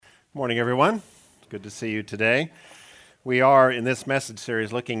Morning, everyone. Good to see you today. We are in this message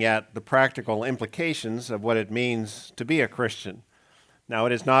series looking at the practical implications of what it means to be a Christian. Now,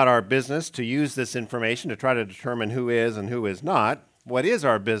 it is not our business to use this information to try to determine who is and who is not. What is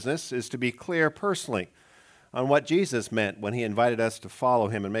our business is to be clear personally on what Jesus meant when he invited us to follow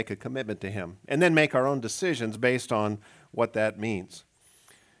him and make a commitment to him, and then make our own decisions based on what that means.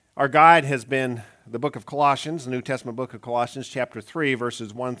 Our guide has been the book of Colossians, the New Testament book of Colossians, chapter 3,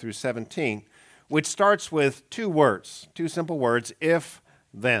 verses 1 through 17, which starts with two simple words, if,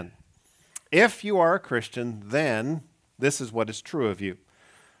 then. If you are a Christian, then this is what is true of you.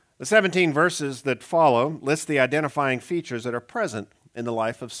 The 17 verses that follow list the identifying features that are present in the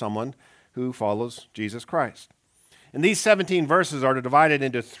life of someone who follows Jesus Christ. And these 17 verses are divided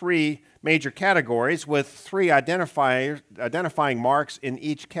into three major categories with three identifying marks in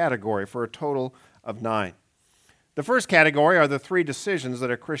each category for a total of 9. The first category are the three decisions that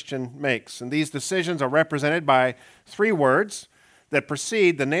a Christian makes. And these decisions are represented by three words that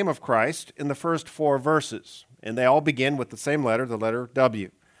precede the name of Christ in the first 4 verses. And they all begin with the same letter, the letter W.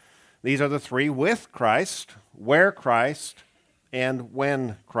 These are the three: with Christ, where Christ, and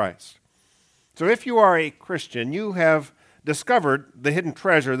when Christ. So if you are a Christian, you have discovered the hidden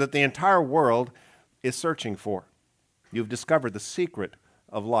treasure that the entire world is searching for. You've discovered the secret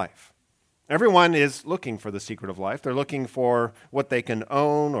of life. Everyone is looking for the secret of life. They're looking for what they can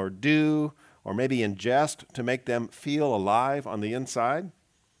own or do or maybe ingest to make them feel alive on the inside.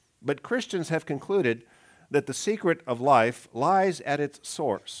 But Christians have concluded that the secret of life lies at its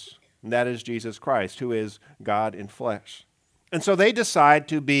source, and that is Jesus Christ, who is God in flesh. And so they decide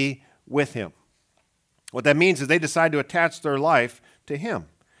to be with him. What that means is they decide to attach their life to him.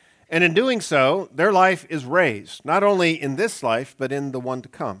 And in doing so, their life is raised, not only in this life, but in the one to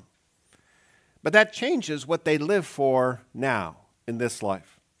come. But that changes what they live for now in this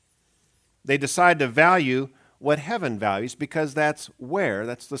life. They decide to value what heaven values because that's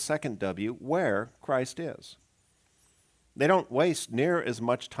the second W, where Christ is. They don't waste near as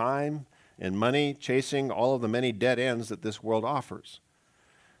much time and money chasing all of the many dead ends that this world offers.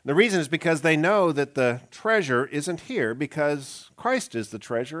 The reason is because they know that the treasure isn't here because Christ is the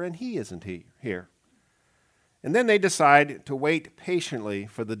treasure and he isn't here. And then they decide to wait patiently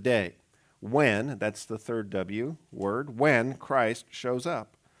for the day when, that's the third W word, when Christ shows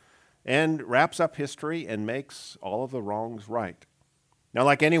up and wraps up history and makes all of the wrongs right. Now,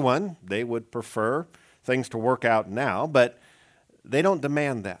 like anyone, they would prefer things to work out now, but they don't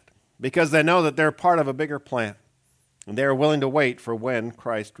demand that because they know that they're part of a bigger plan. And they are willing to wait for when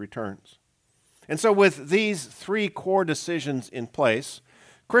Christ returns. And so with these three core decisions in place,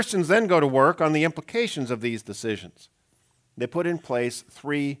 Christians then go to work on the implications of these decisions. They put in place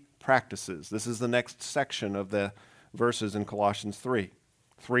 3 practices. This is the next section of the verses in Colossians 3.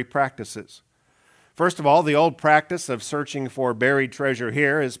 3 practices. First of all, the old practice of searching for buried treasure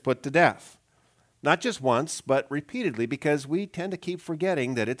here is put to death. Not just once, but repeatedly, because we tend to keep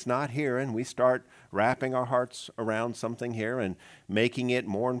forgetting that it's not here, and we start wrapping our hearts around something here and making it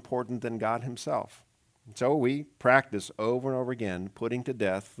more important than God himself. So we practice over and over again, putting to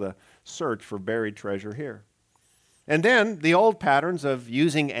death the search for buried treasure here. And then the old patterns of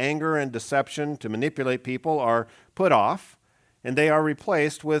using anger and deception to manipulate people are put off, and they are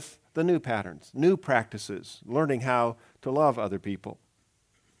replaced with the new patterns, new practices, learning how to love other people.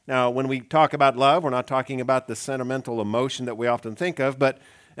 Now, when we talk about love, we're not talking about the sentimental emotion that we often think of, but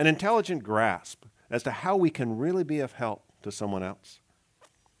an intelligent grasp as to how we can really be of help to someone else.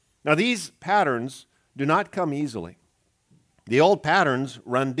 Now, these patterns do not come easily. The old patterns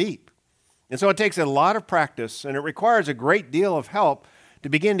run deep. And so it takes a lot of practice, and it requires a great deal of help to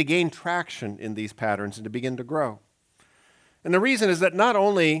begin to gain traction in these patterns and to begin to grow. And the reason is that not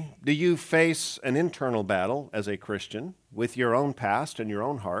only do you face an internal battle as a Christian with your own past and your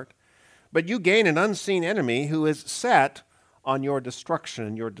own heart, but you gain an unseen enemy who is set on your destruction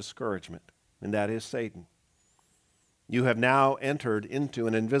and your discouragement, and that is Satan. You have now entered into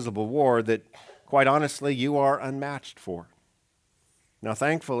an invisible war that, quite honestly, you are unmatched for. Now,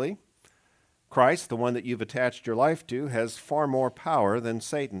 thankfully, Christ, the one that you've attached your life to, has far more power than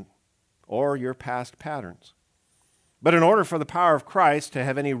Satan or your past patterns. But in order for the power of Christ to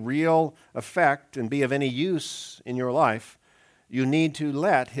have any real effect and be of any use in your life, you need to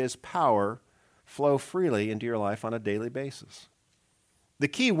let his power flow freely into your life on a daily basis. The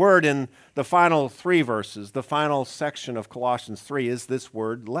key word in the final 3 verses, the final section of Colossians 3, is this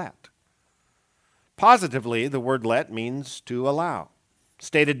word let. Positively, the word let means to allow.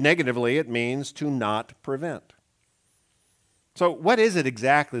 Stated negatively, it means to not prevent. So what is it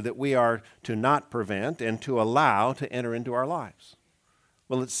exactly that we are to not prevent and to allow to enter into our lives?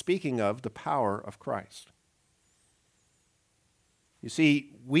 Well, it's speaking of the power of Christ. You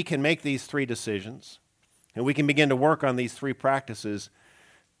see, we can make these three decisions, and we can begin to work on these three practices,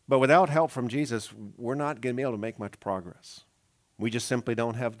 but without help from Jesus, we're not going to be able to make much progress. We just simply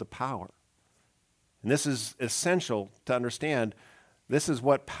don't have the power. And this is essential to understand. This is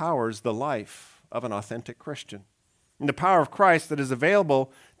what powers the life of an authentic Christian. And the power of Christ that is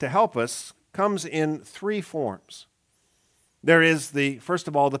available to help us comes in three forms. There is first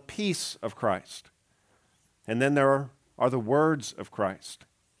of all, the peace of Christ. And then there are the words of Christ.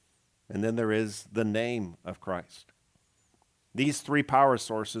 And then there is the name of Christ. These three power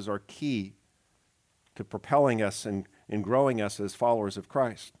sources are key to propelling us and growing us as followers of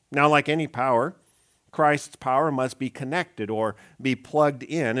Christ. Now, like any power, Christ's power must be connected or be plugged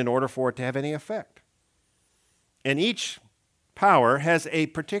in order for it to have any effect. And each power has a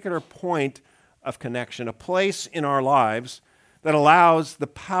particular point of connection, a place in our lives that allows the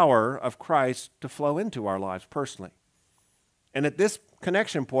power of Christ to flow into our lives personally. And at this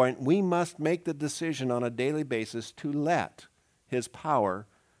connection point, we must make the decision on a daily basis to let his power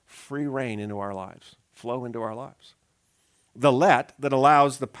free reign into our lives, flow into our lives. The let that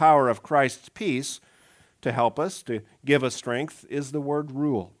allows the power of Christ's peace to help us, to give us strength, is the word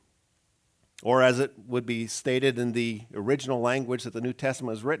rule. Or as it would be stated in the original language that the New Testament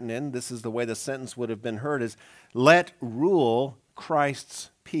was written in, this is the way the sentence would have been heard, is, let rule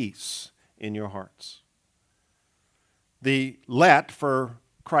Christ's peace in your hearts. The let for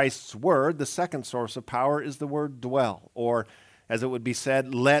Christ's word, the second source of power, is the word dwell, or as it would be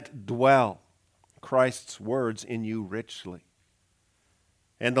said, let dwell Christ's words in you richly.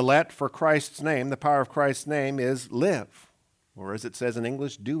 And the let for Christ's name, the power of Christ's name, is live, or as it says in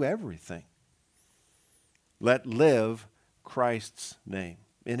English, do everything. Let live Christ's name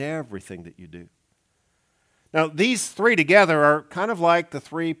in everything that you do. Now, these three together are kind of like the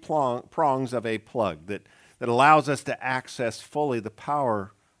three prongs of a plug that allows us to access fully the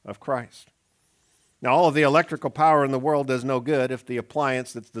power of Christ. Now, all of the electrical power in the world does no good if the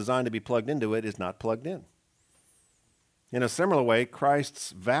appliance that's designed to be plugged into it is not plugged in. In a similar way,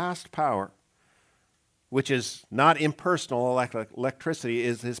 Christ's vast power, which is not impersonal like electricity,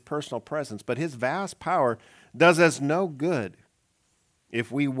 is his personal presence, but his vast power does us no good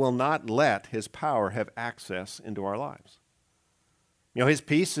if we will not let his power have access into our lives. You know, his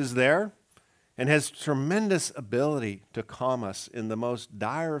peace is there and has tremendous ability to calm us in the most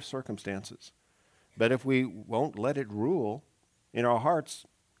dire of circumstances. But if we won't let it rule in our hearts,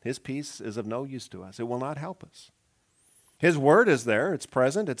 his peace is of no use to us. It will not help us. His word is there. It's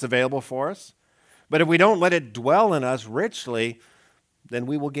present. It's available for us. But if we don't let it dwell in us richly, then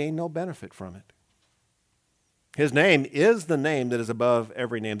we will gain no benefit from it. His name is the name that is above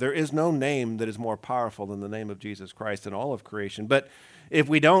every name. There is no name that is more powerful than the name of Jesus Christ in all of creation. But if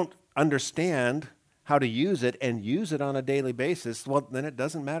we don't understand how to use it and use it on a daily basis, well, then it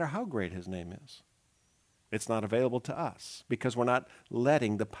doesn't matter how great his name is. It's not available to us because we're not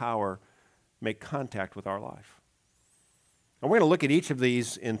letting the power make contact with our life. And we're going to look at each of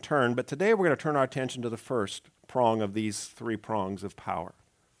these in turn, but today we're going to turn our attention to the first prong of these three prongs of power,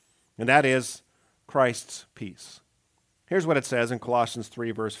 and that is Christ's peace. Here's what it says in Colossians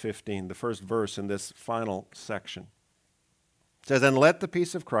 3, verse 15, the first verse in this final section. It says, "And let the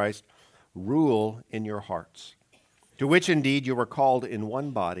peace of Christ rule in your hearts, to which indeed you were called in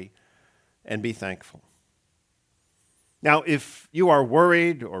one body, and be thankful." Now, if you are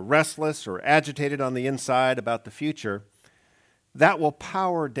worried or restless or agitated on the inside about the future, that will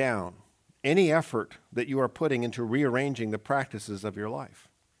power down any effort that you are putting into rearranging the practices of your life.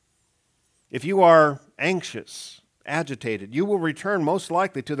 If you are anxious, agitated, you will return most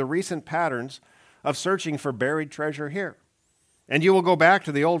likely to the recent patterns of searching for buried treasure here. And you will go back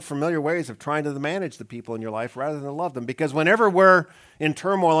to the old familiar ways of trying to manage the people in your life rather than love them. Because whenever we're in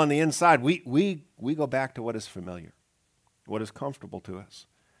turmoil on the inside, we go back to what is familiar, what is comfortable to us.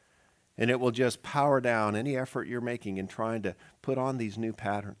 And it will just power down any effort you're making in trying to put on these new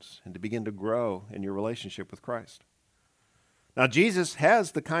patterns and to begin to grow in your relationship with Christ. Now, Jesus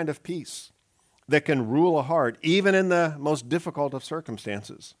has the kind of peace that can rule a heart, even in the most difficult of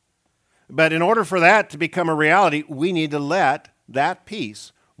circumstances. But in order for that to become a reality, we need to let that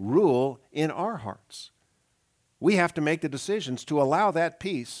peace rule in our hearts. We have to make the decisions to allow that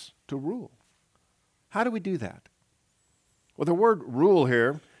peace to rule. How do we do that? Well, the word rule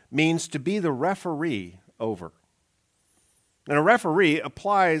here means to be the referee over. And a referee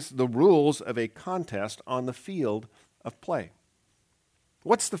applies the rules of a contest on the field of play.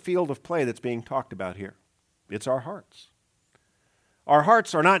 What's the field of play that's being talked about here? It's our hearts. Our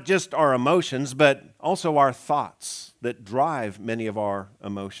hearts are not just our emotions, but also our thoughts that drive many of our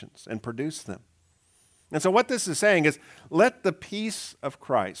emotions and produce them. And so what this is saying is, let the peace of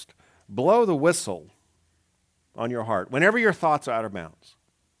Christ blow the whistle on your heart whenever your thoughts are out of bounds.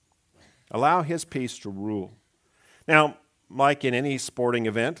 Allow his peace to rule. Now, like in any sporting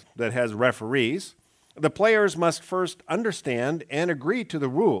event that has referees, the players must first understand and agree to the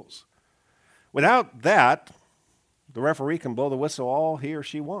rules. Without that, the referee can blow the whistle all he or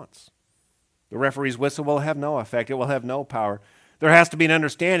she wants. The referee's whistle will have no effect. It will have no power. There has to be an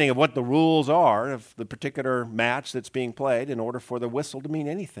understanding of what the rules are of the particular match that's being played in order for the whistle to mean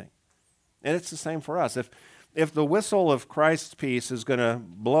anything. And it's the same for us. If the whistle of Christ's peace is going to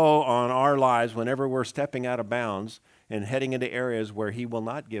blow on our lives whenever we're stepping out of bounds and heading into areas where he will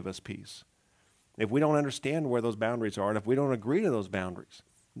not give us peace, if we don't understand where those boundaries are and if we don't agree to those boundaries,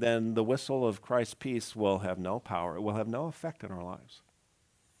 then the whistle of Christ's peace will have no power. It will have no effect in our lives.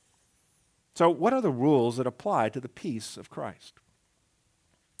 So what are the rules that apply to the peace of Christ?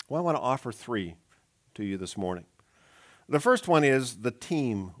 Well, I want to offer 3 to you this morning. The first one is the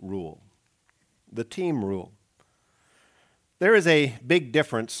team rule. The team rule. There is a big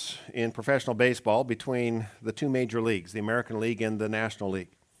difference in professional baseball between the 2 major leagues, the American League and the National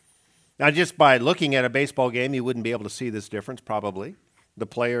League. Now, just by looking at a baseball game, you wouldn't be able to see this difference, probably. The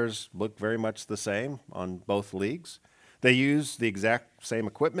players look very much the same on both leagues. They use the exact same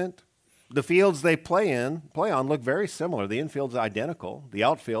equipment. The fields they play on look very similar. The infield's identical. The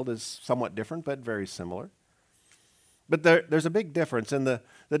outfield is somewhat different, but very similar. But there's a big difference, and the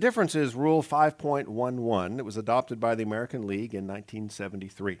difference is Rule 5.11. It was adopted by the American League in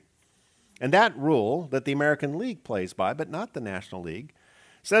 1973. And that rule that the American League plays by, but not the National League,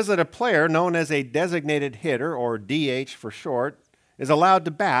 says that a player known as a designated hitter, or DH for short, is allowed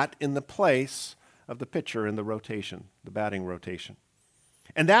to bat in the place of the pitcher in the rotation, the batting rotation.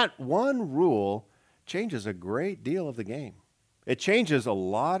 And that one rule changes a great deal of the game. It changes a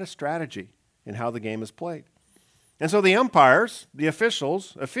lot of strategy in how the game is played. And so the umpires, the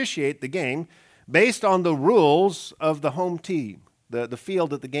officials, officiate the game based on the rules of the home team, the field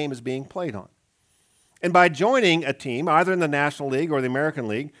that the game is being played on. And by joining a team, either in the National League or the American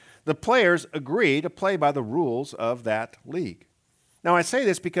League, the players agree to play by the rules of that league. Now, I say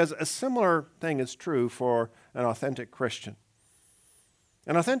this because a similar thing is true for an authentic Christian.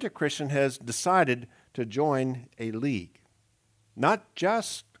 An authentic Christian has decided to join a league, not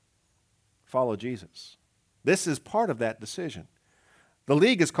just follow Jesus. This is part of that decision. The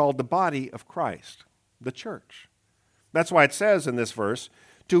league is called the body of Christ, the church. That's why it says in this verse,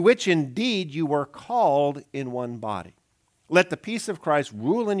 to which indeed you were called in one body. Let the peace of Christ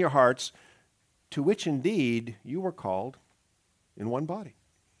rule in your hearts, to which indeed you were called in one body.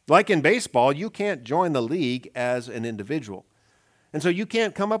 Like in baseball, you can't join the league as an individual. And so you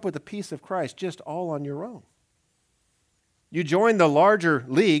can't come up with the peace of Christ just all on your own. You join the larger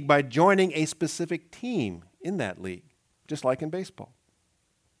league by joining a specific team in that league, just like in baseball.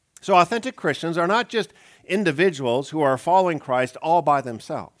 So authentic Christians are not just individuals who are following Christ all by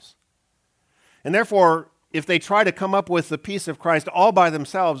themselves. And therefore, if they try to come up with the peace of Christ all by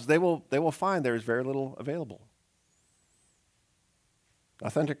themselves, they will find there is very little available.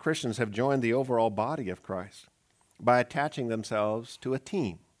 Authentic Christians have joined the overall body of Christ by attaching themselves to a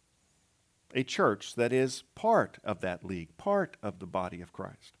team, a church that is part of that league, part of the body of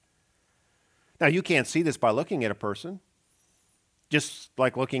Christ. Now, you can't see this by looking at a person. Just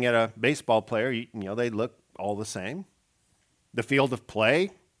like looking at a baseball player, they look all the same. The field of play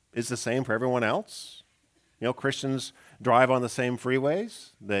is the same for everyone else. Christians drive on the same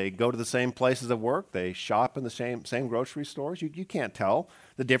freeways. They go to the same places of work. They shop in the same grocery stores. You can't tell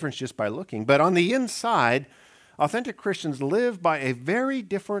the difference just by looking. But on the inside, authentic Christians live by a very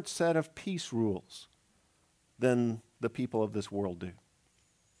different set of peace rules than the people of this world do.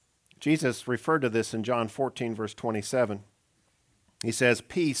 Jesus referred to this in John 14, verse 27. He says,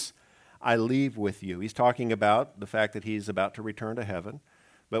 peace I leave with you. He's talking about the fact that he's about to return to heaven.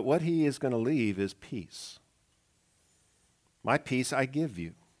 But what he is going to leave is peace. My peace I give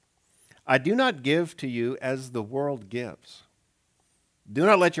you. I do not give to you as the world gives. Do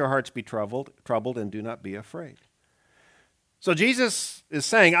not let your hearts be troubled, and do not be afraid. So Jesus is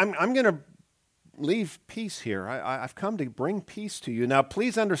saying, I'm going to leave peace here. I've come to bring peace to you. Now,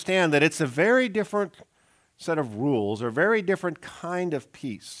 please understand that it's a very different set of rules, or a very different kind of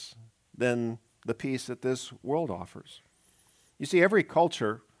peace than the peace that this world offers. You see, every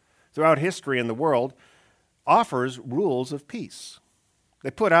culture throughout history in the world offers rules of peace. They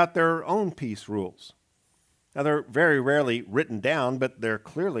put out their own peace rules. Now, they're very rarely written down, but they're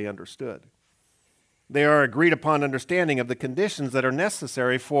clearly understood. They are agreed upon understanding of the conditions that are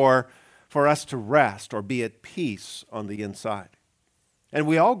necessary for us to rest or be at peace on the inside. And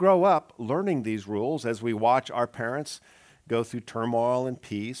we all grow up learning these rules as we watch our parents go through turmoil and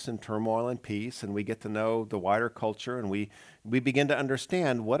peace and turmoil and peace, and we get to know the wider culture, and we begin to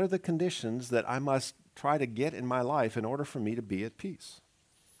understand what are the conditions that I must try to get in my life in order for me to be at peace.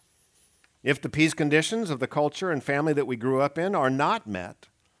 If the peace conditions of the culture and family that we grew up in are not met,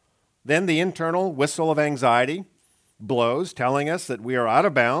 then the internal whistle of anxiety blows, telling us that we are out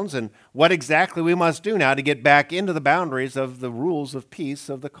of bounds and what exactly we must do now to get back into the boundaries of the rules of peace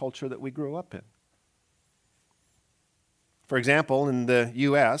of the culture that we grew up in. For example, in the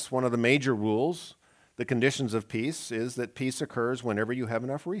U.S., one of the major rules, the conditions of peace, is that peace occurs whenever you have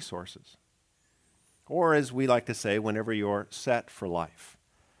enough resources. Or, as we like to say, whenever you're set for life.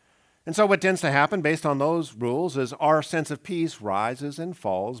 And so what tends to happen based on those rules is our sense of peace rises and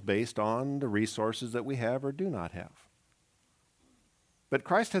falls based on the resources that we have or do not have. But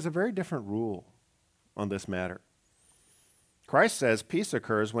Christ has a very different rule on this matter. Christ says peace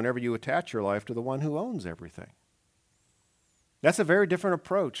occurs whenever you attach your life to the one who owns everything. That's a very different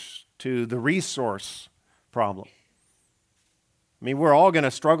approach to the resource problem. I mean, we're all going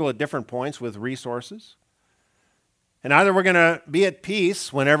to struggle at different points with resources. And either we're going to be at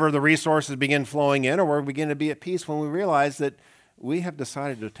peace whenever the resources begin flowing in, or we're beginning to be at peace when we realize that we have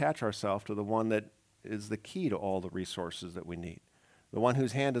decided to attach ourselves to the one that is the key to all the resources that we need, the one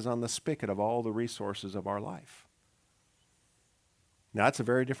whose hand is on the spigot of all the resources of our life. Now, that's a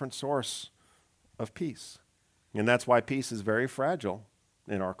very different source of peace. And that's why peace is very fragile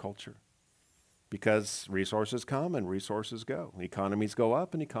in our culture. Because resources come and resources go. Economies go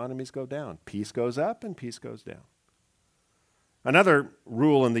up and economies go down. Peace goes up and peace goes down. Another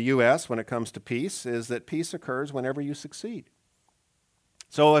rule in the U.S. when it comes to peace is that peace occurs whenever you succeed.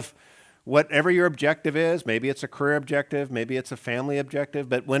 So if whatever your objective is, maybe it's a career objective, maybe it's a family objective,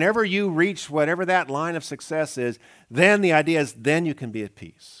 but whenever you reach whatever that line of success is, then the idea is then you can be at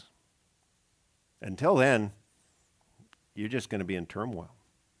peace. Until then, you're just going to be in turmoil.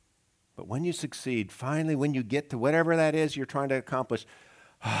 But when you succeed, finally when you get to whatever that is you're trying to accomplish,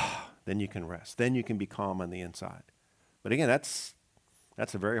 then you can rest. Then you can be calm on the inside. But again, that's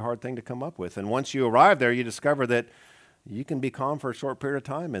a very hard thing to come up with. And once you arrive there, you discover that you can be calm for a short period of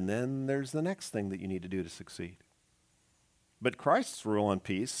time, and then there's the next thing that you need to do to succeed. But Christ's rule on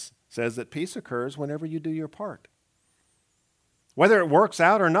peace says that peace occurs whenever you do your part. Whether it works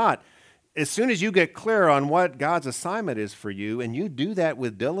out or not, as soon as you get clear on what God's assignment is for you, and you do that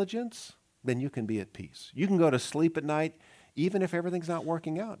with diligence, then you can be at peace. You can go to sleep at night even if everything's not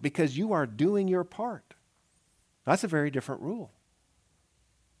working out, because you are doing your part. That's a very different rule.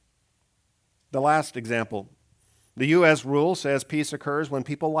 The last example, the U.S. rule says peace occurs when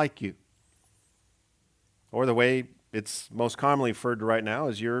people like you. Or the way it's most commonly referred to right now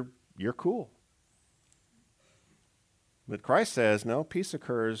is you're cool. But Christ says, no, peace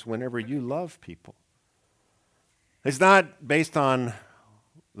occurs whenever you love people. It's not based on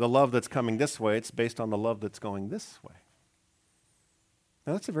the love that's coming this way, it's based on the love that's going this way.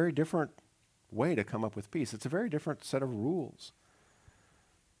 Now, that's a very different way to come up with peace. It's a very different set of rules.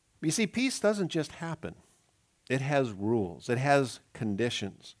 You see, peace doesn't just happen. It has rules. It has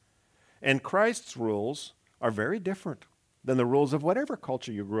conditions. And Christ's rules are very different than the rules of whatever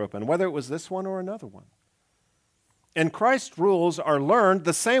culture you grew up in, whether it was this one or another one. And Christ's rules are learned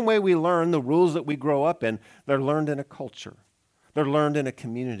the same way we learn the rules that we grow up in. They're learned in a culture. They're learned in a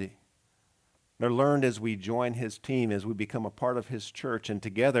community. They're learned as we join his team, as we become a part of his church, and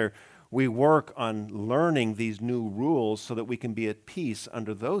together we work on learning these new rules so that we can be at peace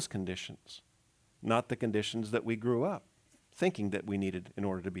under those conditions, not the conditions that we grew up thinking that we needed in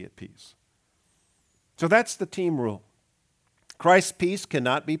order to be at peace. So that's the team rule. Christ's peace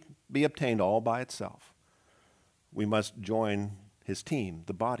cannot be obtained all by itself. We must join his team,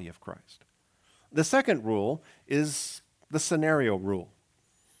 the body of Christ. The second rule is the scenario rule.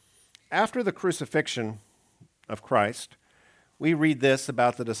 After the crucifixion of Christ, we read this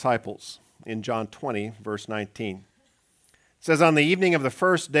about the disciples in John 20, verse 19. It says, on the evening of the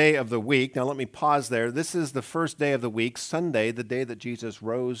first day of the week, now let me pause there. This is the first day of the week, Sunday, the day that Jesus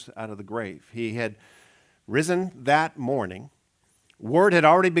rose out of the grave. He had risen that morning. Word had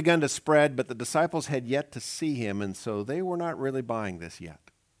already begun to spread, but the disciples had yet to see him, and so they were not really buying this yet.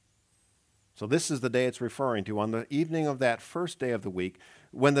 So this is the day it's referring to, on the evening of that first day of the week,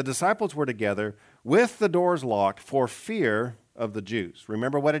 when the disciples were together with the doors locked for fear of the Jews.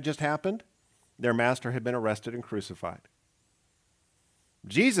 Remember what had just happened? Their master had been arrested and crucified.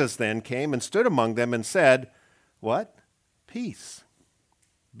 Jesus then came and stood among them and said, what? Peace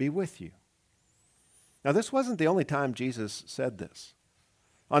be with you. Now, this wasn't the only time Jesus said this.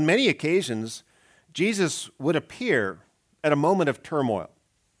 On many occasions, Jesus would appear at a moment of turmoil.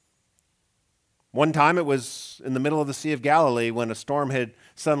 One time it was in the middle of the Sea of Galilee when a storm had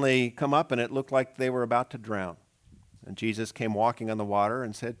suddenly come up and it looked like they were about to drown. And Jesus came walking on the water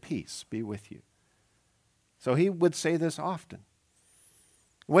and said, "Peace be with you." So he would say this often.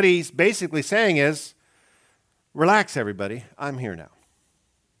 What he's basically saying is, relax everybody, I'm here now.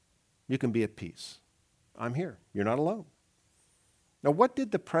 You can be at peace. I'm here. You're not alone. Now, what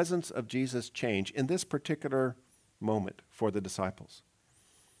did the presence of Jesus change in this particular moment for the disciples?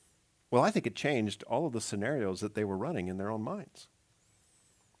 Well, I think it changed all of the scenarios that they were running in their own minds.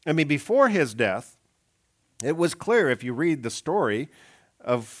 I mean, before his death, it was clear if you read the story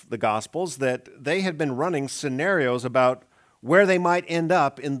of the Gospels that they had been running scenarios about where they might end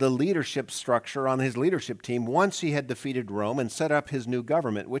up in the leadership structure on his leadership team once he had defeated Rome and set up his new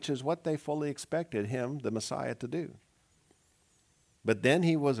government, which is what they fully expected him, the Messiah, to do. But then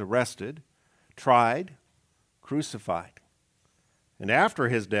he was arrested, tried, crucified. And after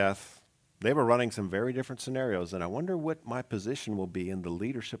his death, they were running some very different scenarios, and I wonder what my position will be in the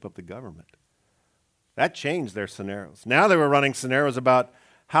leadership of the government. That changed their scenarios. Now they were running scenarios about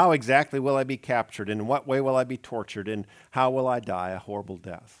how exactly will I be captured, in what way will I be tortured, and how will I die a horrible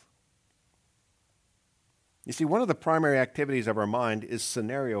death. You see, one of the primary activities of our mind is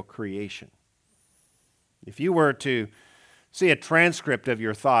scenario creation. If you were to see a transcript of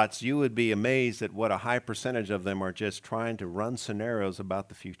your thoughts, you would be amazed at what a high percentage of them are just trying to run scenarios about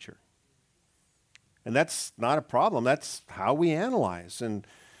the future. And that's not a problem. That's how we analyze. And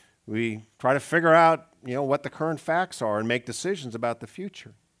we try to figure out, what the current facts are and make decisions about the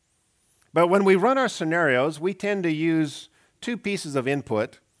future. But when we run our scenarios, we tend to use two pieces of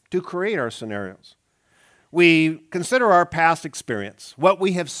input to create our scenarios. We consider our past experience, what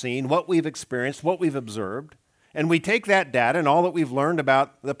we have seen, what we've experienced, what we've observed, and we take that data and all that we've learned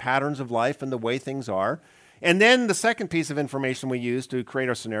about the patterns of life and the way things are. And then the second piece of information we use to create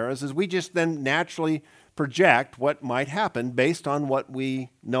our scenarios is we just then naturally project what might happen based on what we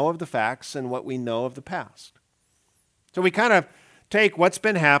know of the facts and what we know of the past. So we kind of take what's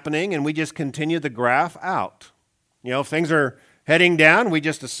been happening and we just continue the graph out. If things are heading down, we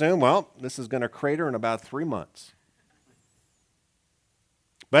just assume, this is going to crater in about 3 months.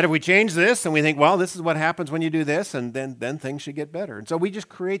 But if we change this and we think, this is what happens when you do this, and then things should get better. And so we just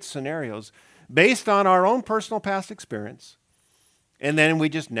create scenarios based on our own personal past experience, and then we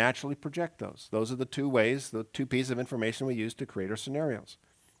just naturally project those. Those are the two ways, the two pieces of information we use to create our scenarios.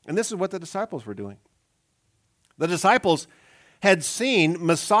 And this is what the disciples were doing. The disciples had seen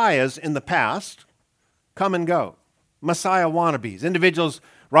messiahs in the past come and go. Messiah wannabes. Individuals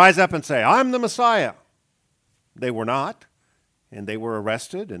rise up and say, "I'm the Messiah." They were not, and they were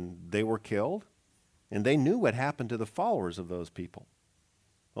arrested, and they were killed, and they knew what happened to the followers of those people.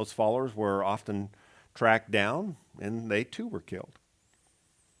 Those followers were often tracked down, and they too were killed.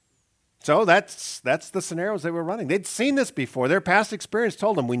 So that's the scenarios they were running. They'd seen this before. Their past experience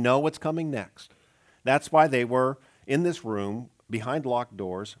told them, we know what's coming next. That's why they were in this room behind locked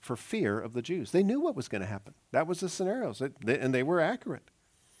doors for fear of the Jews. They knew what was going to happen. That was the scenarios, and they were accurate.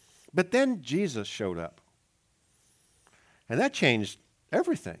 But then Jesus showed up, and that changed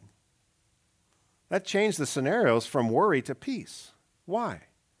everything. That changed the scenarios from worry to peace. Why?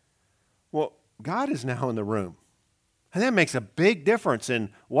 Well, God is now in the room, and that makes a big difference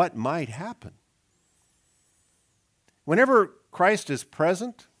in what might happen. Whenever Christ is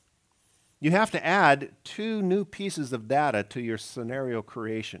present, you have to add 2 new pieces of data to your scenario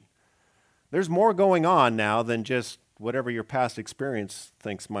creation. There's more going on now than just whatever your past experience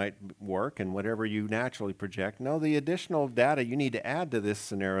thinks might work and whatever you naturally project. No, the additional data you need to add to this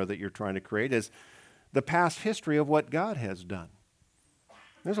scenario that you're trying to create is the past history of what God has done.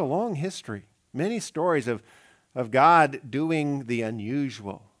 There's a long history, many stories of God doing the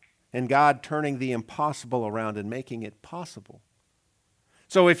unusual and God turning the impossible around and making it possible.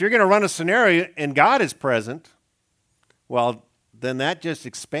 So if you're going to run a scenario and God is present, well, then that just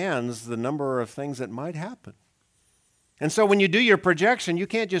expands the number of things that might happen. And so when you do your projection, you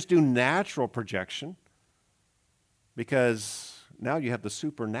can't just do natural projection because now you have the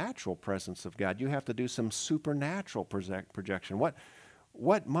supernatural presence of God. You have to do some supernatural projection.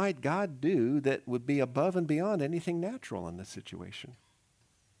 What might God do that would be above and beyond anything natural in this situation?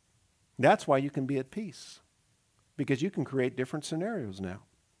 That's why you can be at peace, because you can create different scenarios now.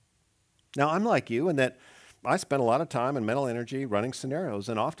 Now, I'm like you in that I spend a lot of time and mental energy running scenarios,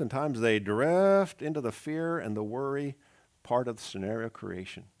 and oftentimes they drift into the fear and the worry part of the scenario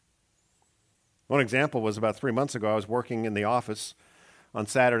creation. One example was about 3 months ago. I was working in the office on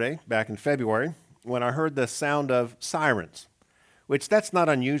Saturday back in February, when I heard the sound of sirens, which that's not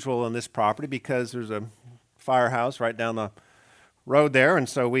unusual on this property because there's a firehouse right down the road there, and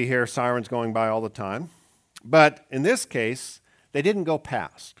so we hear sirens going by all the time. But in this case, they didn't go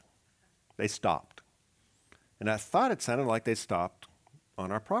past. They stopped. And I thought it sounded like they stopped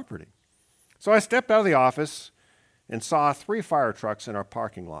on our property. So I stepped out of the office and saw 3 fire trucks in our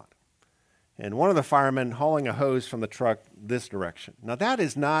parking lot. And one of the firemen hauling a hose from the truck this direction. Now that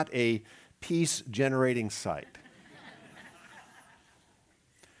is not a peace-generating sight.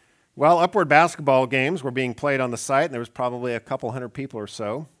 Well, Upward basketball games were being played on the site, and there was probably a couple hundred people or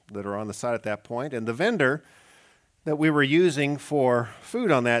so that are on the site at that point. And the vendor that we were using for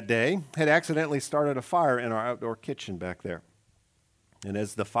food on that day had accidentally started a fire in our outdoor kitchen back there. And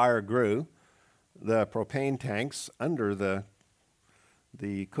as the fire grew, the propane tanks under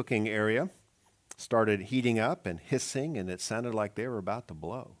the cooking area started heating up and hissing, and it sounded like they were about to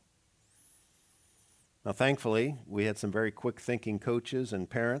blow. Now, thankfully, we had some very quick-thinking coaches and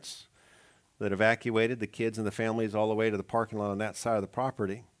parents that evacuated the kids and the families all the way to the parking lot on that side of the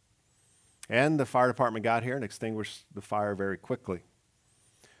property. And the fire department got here and extinguished the fire very quickly.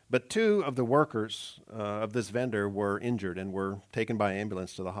 But 2 of the workers of this vendor were injured and were taken by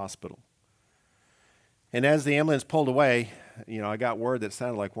ambulance to the hospital. And as the ambulance pulled away, I got word that it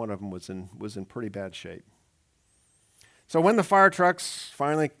sounded like one of them was in pretty bad shape. So when the fire trucks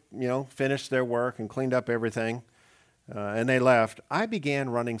finally, finished their work and cleaned up everything, and they left, I began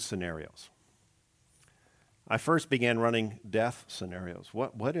running scenarios. I first began running death scenarios.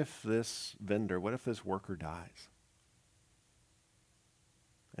 What if this worker dies?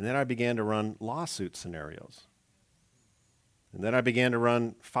 And then I began to run lawsuit scenarios. And then I began to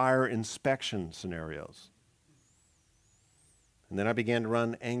run fire inspection scenarios. And then I began to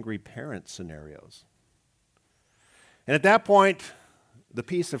run angry parent scenarios. And at that point, the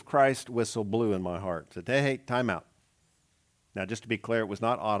peace of Christ whistle blew in my heart. It said, hey, time out. Now, just to be clear, it was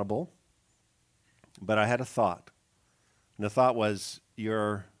not audible, but I had a thought. And the thought was,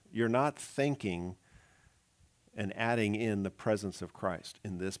 you're not thinking and adding in the presence of Christ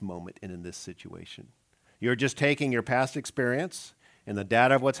in this moment and in this situation. You're just taking your past experience and the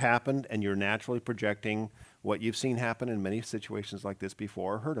data of what's happened, and you're naturally projecting what you've seen happen in many situations like this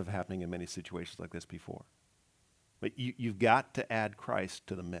before, or heard of happening in many situations like this before. But you've got to add Christ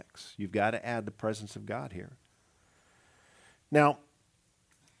to the mix. You've got to add the presence of God here. Now,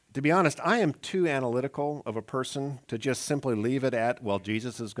 to be honest, I am too analytical of a person to just simply leave it at, well,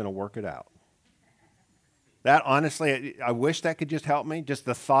 Jesus is going to work it out. That, honestly, I wish that could just help me. Just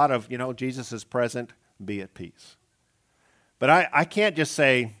the thought of, Jesus is present, be at peace. But I can't just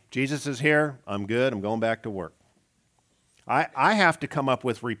say, Jesus is here, I'm good, I'm going back to work. I have to come up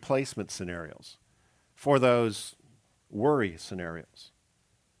with replacement scenarios for those worry scenarios.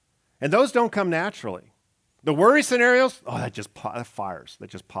 And those don't come naturally. The worry scenarios, that just fires. That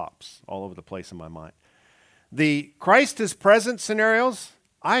just pops all over the place in my mind. The Christ is present scenarios,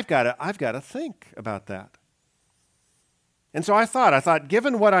 I've got to think about that. And so I thought,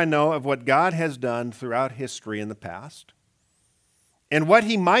 given what I know of what God has done throughout history in the past, and what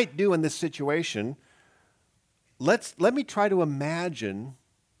he might do in this situation, let me try to imagine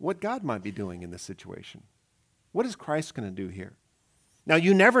what God might be doing in this situation. What is Christ going to do here? Now,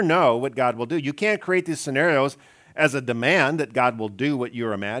 you never know what God will do. You can't create these scenarios as a demand that God will do what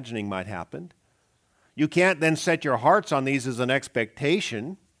you're imagining might happen. You can't then set your hearts on these as an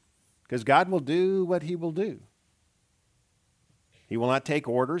expectation, because God will do what he will do. He will not take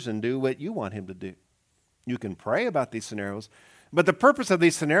orders and do what you want him to do. You can pray about these scenarios, but the purpose of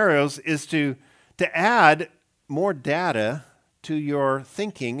these scenarios is to add more data to your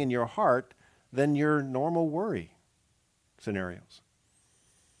thinking and your heart than your normal worry scenarios.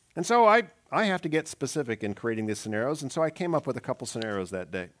 And so I have to get specific in creating these scenarios, and so I came up with a couple scenarios that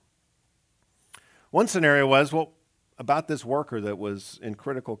day. One scenario was, about this worker that was in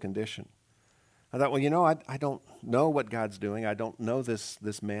critical condition. I thought, I don't know what God's doing. I don't know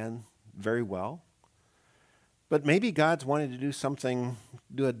this man very well. But maybe God's wanting to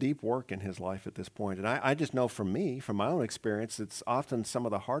do a deep work in his life at this point. And I just know from my own experience, it's often some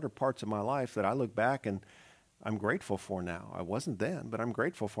of the harder parts of my life that I look back and I'm grateful for now. I wasn't then, but I'm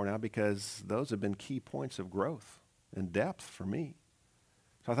grateful for now because those have been key points of growth and depth for me.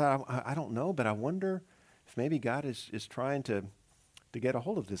 So I thought, I don't know, but I wonder if maybe God is trying to get a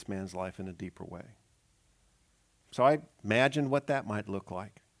hold of this man's life in a deeper way. So I imagined what that might look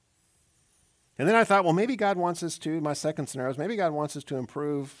like. And then I thought, maybe God wants us to, my second scenario is maybe God wants us to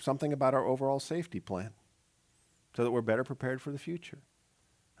improve something about our overall safety plan so that we're better prepared for the future.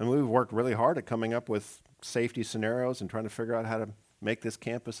 And we've worked really hard at coming up with safety scenarios and trying to figure out how to make this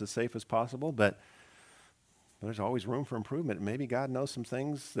campus as safe as possible, but there's always room for improvement. Maybe God knows some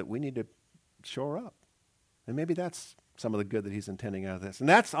things that we need to shore up. And maybe that's some of the good that he's intending out of this. And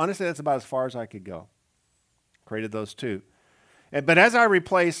that's about as far as I could go. Created those two. But as I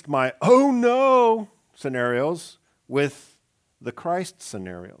replaced my oh no scenarios with the Christ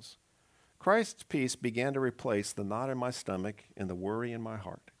scenarios, Christ's peace began to replace the knot in my stomach and the worry in my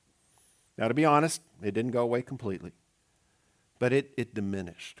heart. Now, to be honest, it didn't go away completely, but it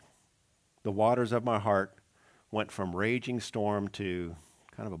diminished. The waters of my heart went from raging storm to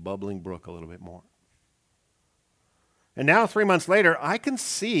kind of a bubbling brook a little bit more. And now, 3 months later, I can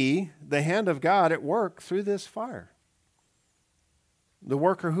see the hand of God at work through this fire. The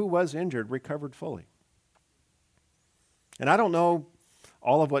worker who was injured recovered fully. And I don't know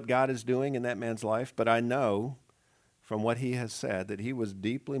all of what God is doing in that man's life, but I know from what he has said that he was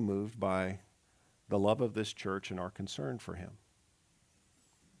deeply moved by the love of this church and our concern for him.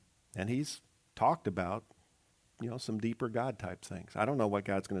 And he's talked about, some deeper God type things. I don't know what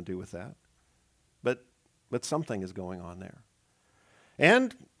God's going to do with that, but something is going on there.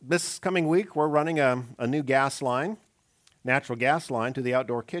 And this coming week, we're running a new gas line, natural gas line to the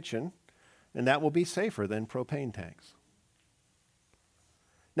outdoor kitchen, and that will be safer than propane tanks.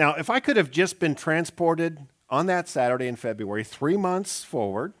 Now, if I could have just been transported on that Saturday in February 3 months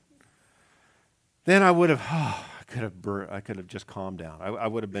forward, then I could have just calmed down. I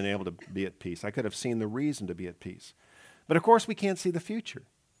would have been able to be at peace. I could have seen the reason to be at peace. But of course, we can't see the future.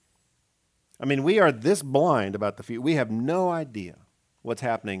 I mean, we are this blind about the future. We have no idea what's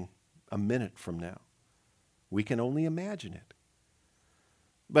happening a minute from now. We can only imagine it.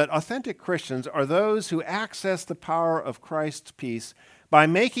 But authentic Christians are those who access the power of Christ's peace by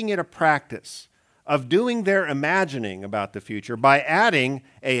making it a practice of doing their imagining about the future by adding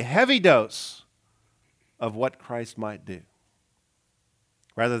a heavy dose of what Christ might do,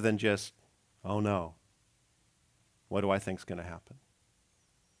 rather than just, oh no, what do I think is going to happen?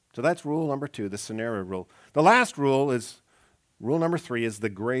 So that's rule number 2, the scenario rule. The last rule number 3, is the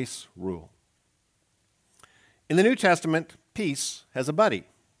grace rule. In the New Testament, peace has a buddy,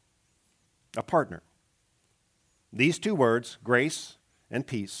 a partner. These two words, grace and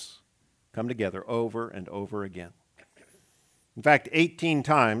peace, come together over and over again. In fact, 18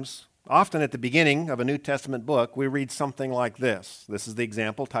 times, often at the beginning of a New Testament book, we read something like this. This is the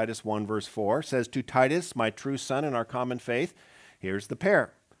example, Titus 1, verse 4, says, "To Titus, my true son in our common faith," here's the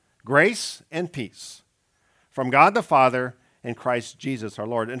pair, "grace and peace from God the Father and Christ Jesus our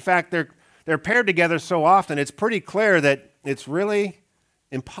Lord." In fact, they're paired together so often, it's pretty clear that it's really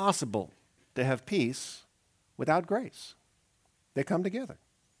impossible to have peace without grace. They come together.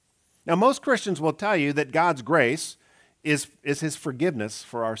 Now, most Christians will tell you that God's grace is his forgiveness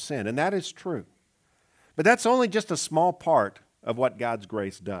for our sin, and that is true. But that's only just a small part of what God's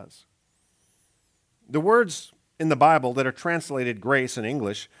grace does. The words in the Bible that are translated grace in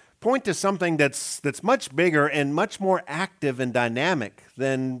English point to something that's much bigger and much more active and dynamic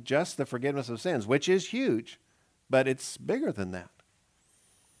than just the forgiveness of sins, which is huge, but it's bigger than that.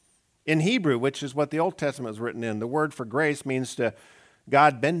 In Hebrew, which is what the Old Testament is written in, the word for grace means to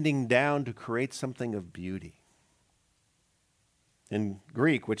God bending down to create something of beauty. In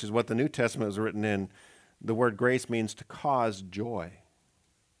Greek, which is what the New Testament is written in, the word grace means to cause joy.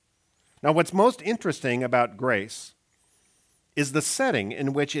 Now, what's most interesting about grace is the setting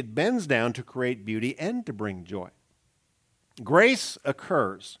in which it bends down to create beauty and to bring joy. Grace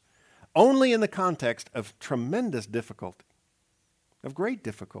occurs only in the context of tremendous difficulty, of great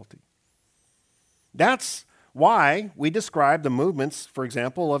difficulty. That's why we describe the movements, for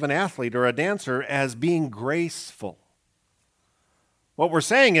example, of an athlete or a dancer as being graceful. What we're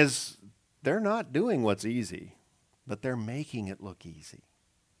saying is they're not doing what's easy, but they're making it look easy.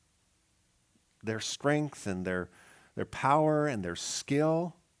 Their strength and their power and their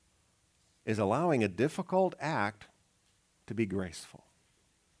skill is allowing a difficult act to be graceful.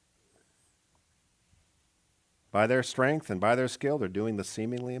 By their strength and by their skill, they're doing the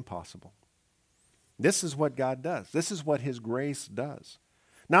seemingly impossible. This is what God does. This is what his grace does.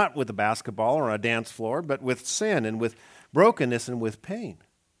 Not with a basketball or a dance floor, but with sin and with brokenness and with pain.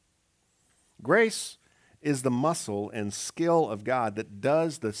 Grace is the muscle and skill of God that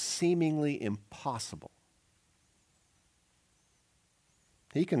does the seemingly impossible.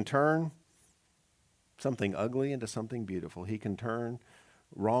 He can turn something ugly into something beautiful. He can turn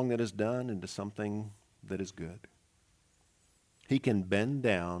wrong that is done into something that is good. He can bend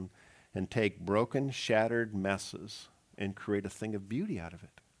down and take broken, shattered messes and create a thing of beauty out of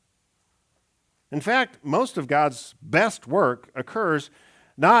it. In fact, most of God's best work occurs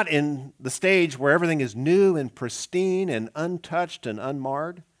not in the stage where everything is new and pristine and untouched and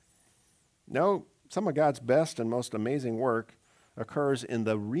unmarred. No, some of God's best and most amazing work occurs in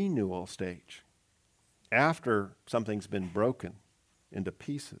the renewal stage, after something's been broken into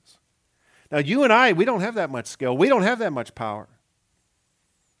pieces. Now, you and I, we don't have that much skill. We don't have that much power.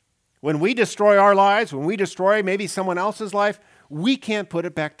 When we destroy our lives, when we destroy maybe someone else's life, we can't put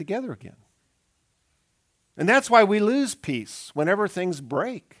it back together again. And that's why we lose peace whenever things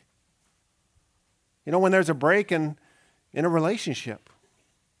break. You know, when there's a break in a relationship,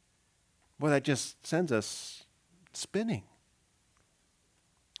 boy, that just sends us spinning.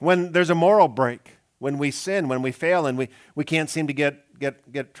 When there's a moral break, when we sin, when we fail, and we can't seem to get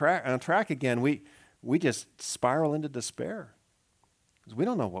on track again, we just spiral into despair. Because we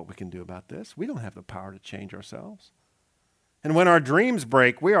don't know what we can do about this. We don't have the power to change ourselves. And when our dreams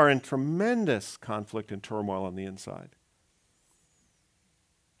break, we are in tremendous conflict and turmoil on the inside.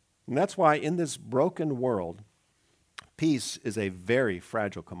 And that's why in this broken world, peace is a very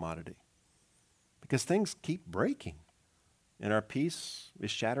fragile commodity. Because things keep breaking, and our peace is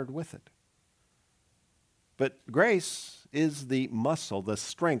shattered with it. But grace is the muscle, the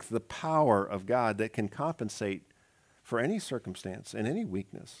strength, the power of God that can compensate for any circumstance and any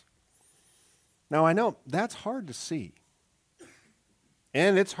weakness. Now, I know that's hard to see.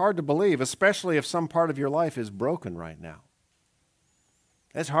 And it's hard to believe, especially if some part of your life is broken right now.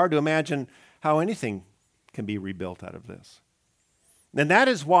 It's hard to imagine how anything can be rebuilt out of this. And that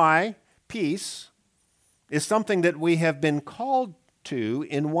is why peace is something that we have been called to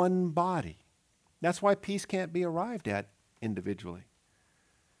in one body. That's why peace can't be arrived at individually.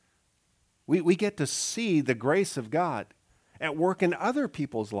 We get to see the grace of God at work in other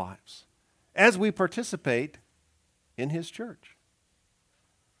people's lives as we participate in His church.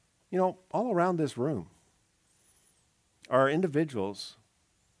 You know, all around this room are individuals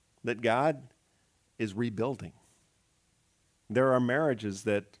that God is rebuilding. There are marriages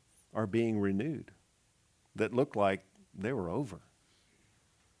that are being renewed that look like they were over.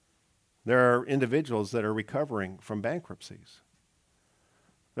 There are individuals that are recovering from bankruptcies.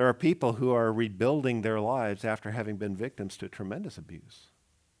 There are people who are rebuilding their lives after having been victims to tremendous abuse.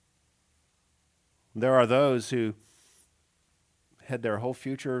 There are those who had their whole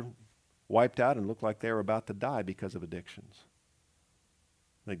future wiped out and looked like they were about to die because of addictions.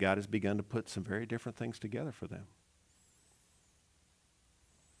 That God has begun to put some very different things together for them.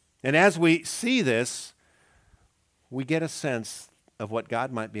 And as we see this, we get a sense of what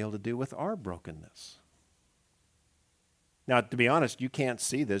God might be able to do with our brokenness. Now, to be honest, you can't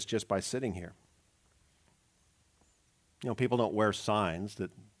see this just by sitting here. You know, people don't wear signs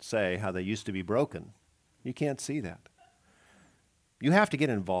that say how they used to be broken. You can't see that. You have to get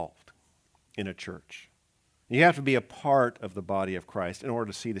involved in a church. You have to be a part of the body of Christ in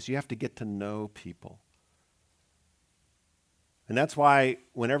order to see this. You have to get to know people. And that's why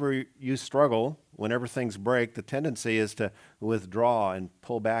whenever you struggle, whenever things break, the tendency is to withdraw and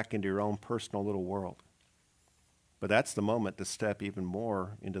pull back into your own personal little world. But that's the moment to step even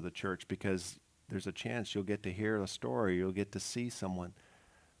more into the church, because there's a chance you'll get to hear a story. You'll get to see someone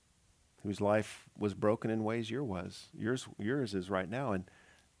whose life was broken in ways yours is right now,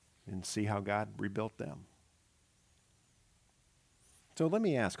 and see how God rebuilt them. So let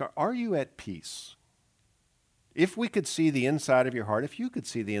me ask, are you at peace? If we could see the inside of your heart, if you could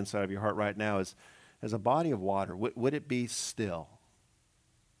see the inside of your heart right now as a body of water, would it be still?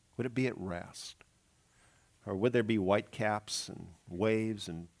 Would it be at rest? Or would there be white caps and waves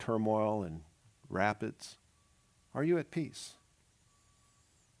and turmoil and rapids? Are you at peace?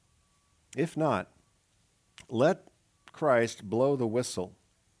 If not, let Christ blow the whistle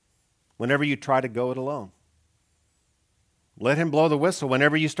whenever you try to go it alone. Let Him blow the whistle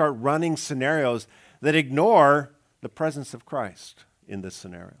whenever you start running scenarios that ignore the presence of Christ in this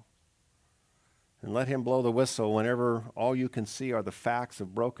scenario. And let Him blow the whistle whenever all you can see are the facts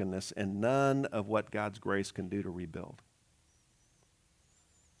of brokenness and none of what God's grace can do to rebuild.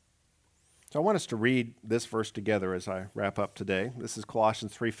 So I want us to read this verse together as I wrap up today. This is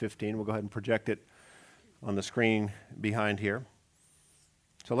Colossians 3:15. We'll go ahead and project it on the screen behind here.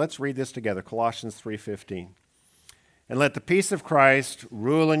 So let's read this together, Colossians 3:15. And let the peace of Christ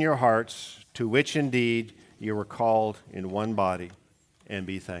rule in your hearts, to which indeed you were called in one body, and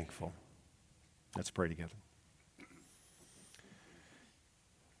be thankful. Let's pray together.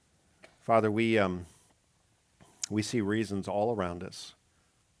 Father, we see reasons all around us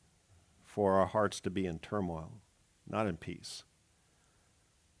for our hearts to be in turmoil, not in peace.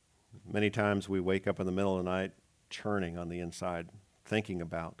 Many times we wake up in the middle of the night churning on the inside, thinking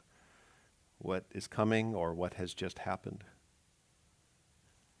about what is coming or what has just happened.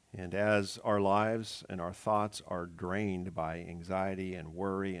 And as our lives and our thoughts are drained by anxiety and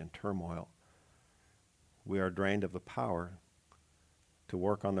worry and turmoil, we are drained of the power to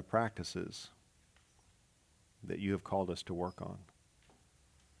work on the practices that you have called us to work on.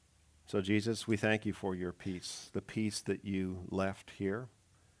 So Jesus, we thank you for your peace, the peace that you left here,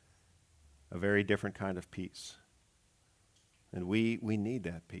 a very different kind of peace. And we need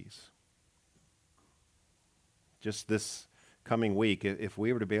that peace. Just this coming week, if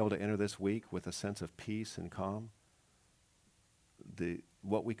we were to be able to enter this week with a sense of peace and calm,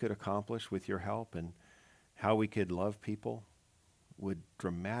 what we could accomplish with your help and how we could love people would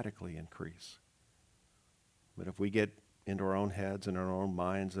dramatically increase. But if we get into our own heads and our own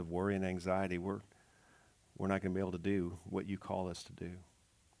minds of worry and anxiety, we're not going to be able to do what you call us to do.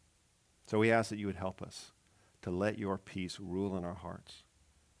 So we ask that you would help us to let your peace rule in our hearts.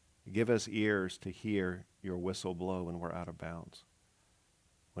 Give us ears to hear your whistle blow when we're out of bounds,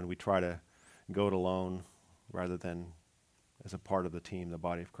 when we try to go it alone rather than as a part of the team, the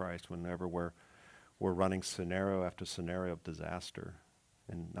body of Christ, whenever we're running scenario after scenario of disaster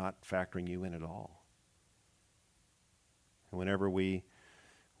and not factoring you in at all. And whenever we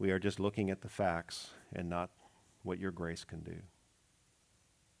are just looking at the facts and not what your grace can do.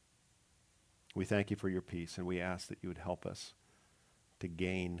 We thank you for your peace, and we ask that you would help us to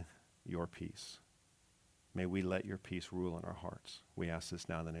gain your peace. May we let your peace rule in our hearts. We ask this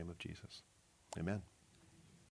now in the name of Jesus. Amen.